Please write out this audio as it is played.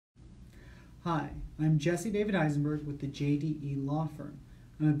Hi, I'm Jesse David Eisenberg with the JDE Law Firm.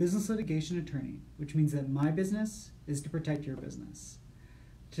 I'm a business litigation attorney, which means that my business is to protect your business.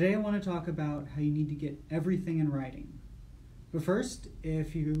 Today I want to talk about how you need to get everything in writing. But first,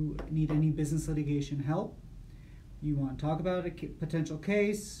 if you need any business litigation help, you want to talk about a potential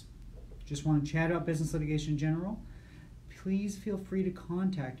case, just want to chat about business litigation in general, please feel free to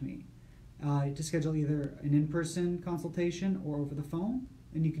contact me to schedule either an in-person consultation or over the phone.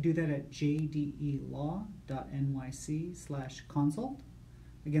 And you can do that at jdelaw.nyc/consult.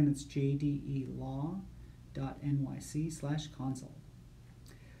 Again, that's jdelaw.nyc/consult.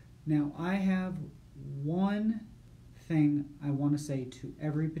 Now, I have one thing I want to say to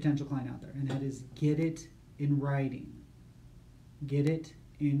every potential client out there, and that is get it in writing. Get it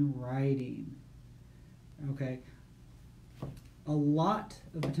in writing. Okay? A lot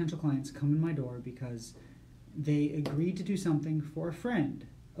of potential clients come in my door because they agreed to do something for a friend,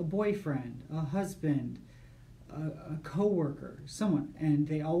 a boyfriend, a husband, a coworker, someone, and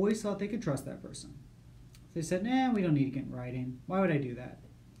they always thought they could trust that person. They said, nah, we don't need to get in writing. Why would I do that?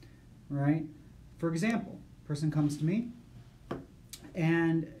 Right? For example, a person comes to me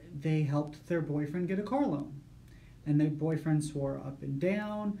and they helped their boyfriend get a car loan. And the boyfriend swore up and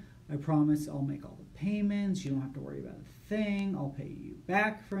down, I promise I'll make all the payments, you don't have to worry about a thing, I'll pay you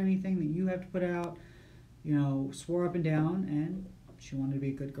back for anything that you have to put out. You know, swore up and down, and she wanted to be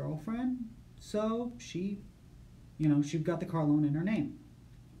a good girlfriend, so she got the car loan in her name.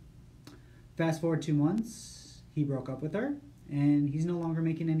 Fast forward 2 months, he broke up with her, and he's no longer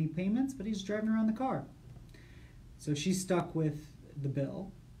making any payments, but he's driving around the car. So she's stuck with the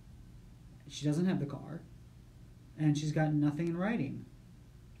bill. She doesn't have the car, and she's got nothing in writing,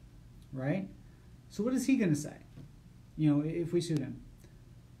 right? So what is he going to say, if we sued him?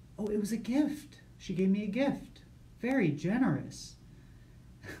 Oh, it was a gift. She gave me a gift. Very generous.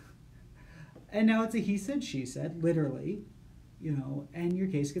 And now it's a he said, she said, literally, and your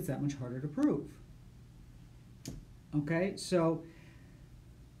case gets that much harder to prove. Okay, so,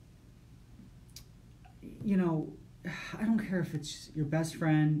 I don't care if it's your best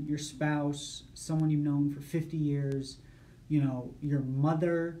friend, your spouse, someone you've known for 50 years, your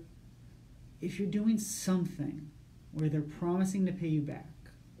mother. If you're doing something where they're promising to pay you back,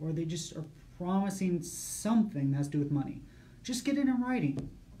 or they just are promising something that has to do with money, just get it in writing.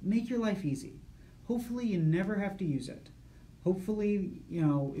 Make your life easy. Hopefully you never have to use it. Hopefully,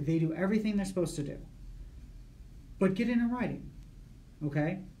 they do everything they're supposed to do. But get it in writing,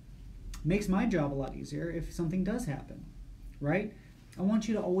 okay? Makes my job a lot easier if something does happen, right? I want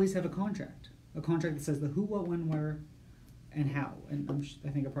you to always have a contract that says the who, what, when, where, and how. And I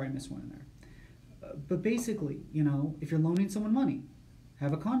think I probably missed one in there. But basically, if you're loaning someone money,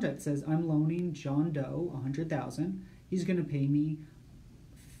 have a contract that says, I'm loaning John Doe $100,000. He's going to pay me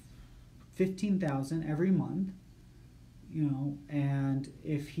 $15,000 every month, and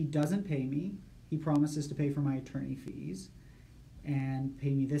if he doesn't pay me, he promises to pay for my attorney fees and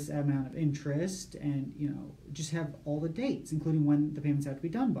pay me this amount of interest, and, just have all the dates, including when the payments have to be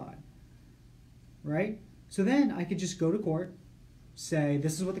done by, right? So then I could just go to court, say,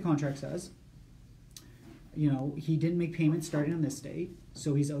 this is what the contract says. He didn't make payments starting on this date,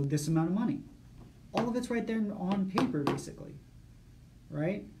 so he's owed this amount of money. All of it's right there on paper, basically,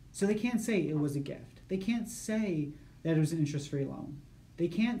 right? So they can't say it was a gift. They can't say that it was an interest-free loan. They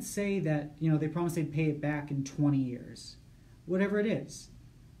can't say that, they promised they'd pay it back in 20 years. Whatever it is,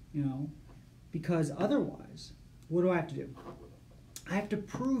 because otherwise, what do I have to do? I have to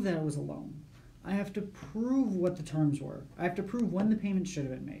prove that it was a loan. I have to prove what the terms were. I have to prove when the payment should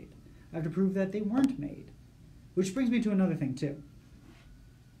have been made. I have to prove that they weren't made. Which brings me to another thing, too.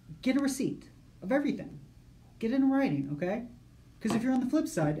 Get a receipt of everything. Get it in writing, okay? Because if you're on the flip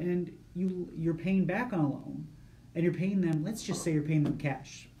side and you're paying back on a loan, and you're paying them, let's just say you're paying them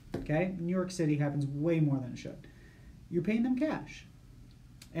cash, okay? In New York City happens way more than it should. You're paying them cash.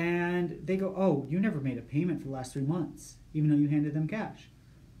 And they go, oh, you never made a payment for the last 3 months, even though you handed them cash.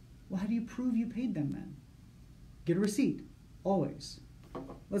 Well, how do you prove you paid them then? Get a receipt, always.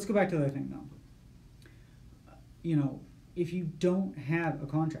 Let's go back to the other thing, though. If you don't have a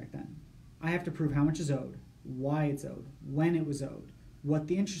contract, then I have to prove how much is owed, why it's owed, when it was owed, what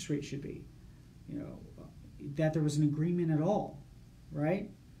the interest rate should be, that there was an agreement at all, right?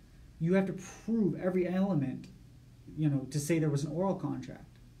 You have to prove every element, to say there was an oral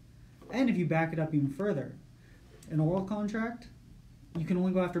contract. And if you back it up even further, an oral contract, you can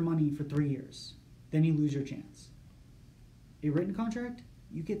only go after money for 3 years. Then you lose your chance. A written contract,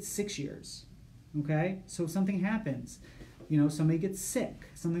 you get 6 years. Okay? So if something happens, somebody gets sick,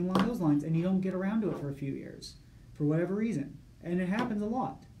 something along those lines, and you don't get around to it for a few years, for whatever reason. And it happens a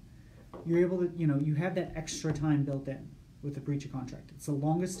lot. you're able to, you have that extra time built in with the breach of contract. It's the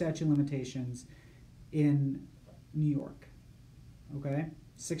longest statute of limitations in New York, okay?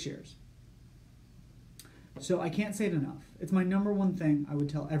 6 years. So I can't say it enough. It's my number one thing I would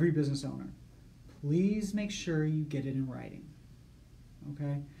tell every business owner. Please make sure you get it in writing,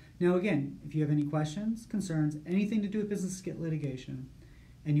 okay? Now again, if you have any questions, concerns, anything to do with business litigation,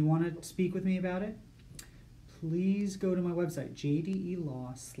 and you want to speak with me about it, please go to my website,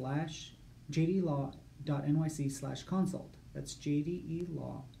 jdelaw.nyc/consult. That's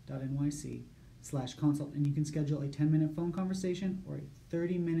jdelaw.nyc/consult, and you can schedule a 10-minute phone conversation or a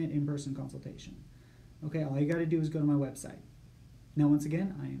 30-minute in-person consultation. Okay, all you got to do is go to my website. Now, once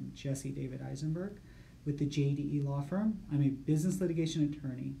again, I am Jesse David Eisenberg with the JDE Law Firm. I'm a business litigation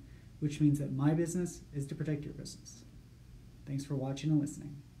attorney, which means that my business is to protect your business. Thanks for watching and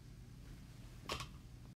listening.